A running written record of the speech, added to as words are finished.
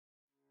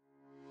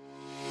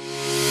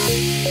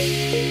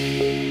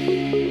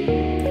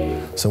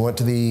So I went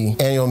to the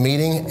annual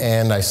meeting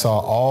and I saw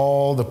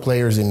all the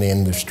players in the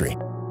industry.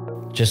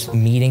 Just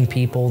meeting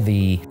people,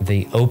 the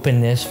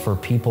openness for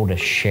people to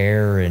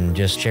share and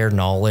just share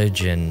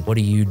knowledge and what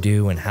do you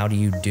do and how do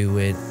you do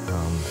it.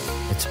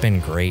 It's been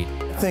great.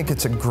 I think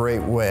it's a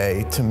great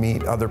way to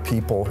meet other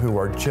people who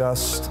are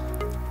just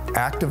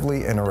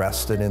actively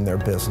interested in their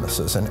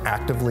businesses and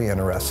actively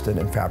interested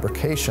in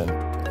fabrication.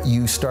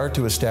 You start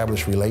to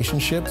establish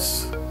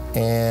relationships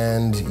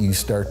and you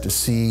start to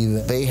see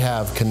that they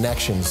have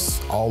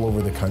connections all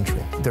over the country.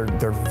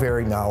 They're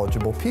very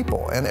knowledgeable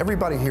people, and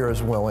everybody here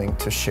is willing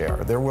to share.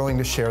 They're willing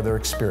to share their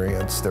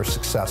experience, their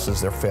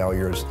successes, their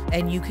failures.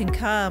 And you can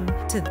come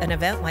to an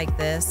event like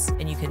this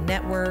and you can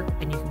network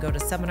and you can go to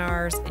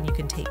seminars and you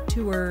can take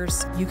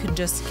tours. You can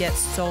just get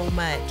so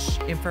much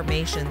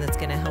information that's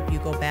going to help you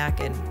go back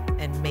and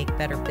make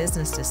better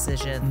business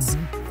decisions.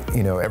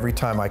 You know, every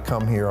time I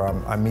come here,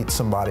 I meet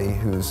somebody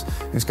who's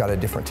got a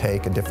different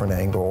take, a different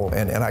angle,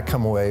 and I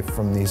come away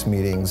from these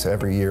meetings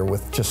every year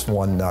with just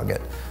one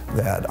nugget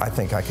that I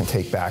think I can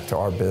take back to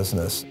our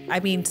business. I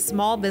mean,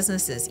 small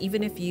businesses,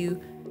 even if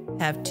you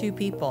have 2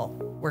 people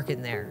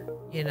working there,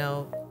 you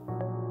know,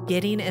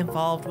 getting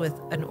involved with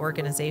an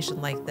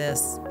organization like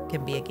this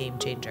can be a game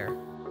changer.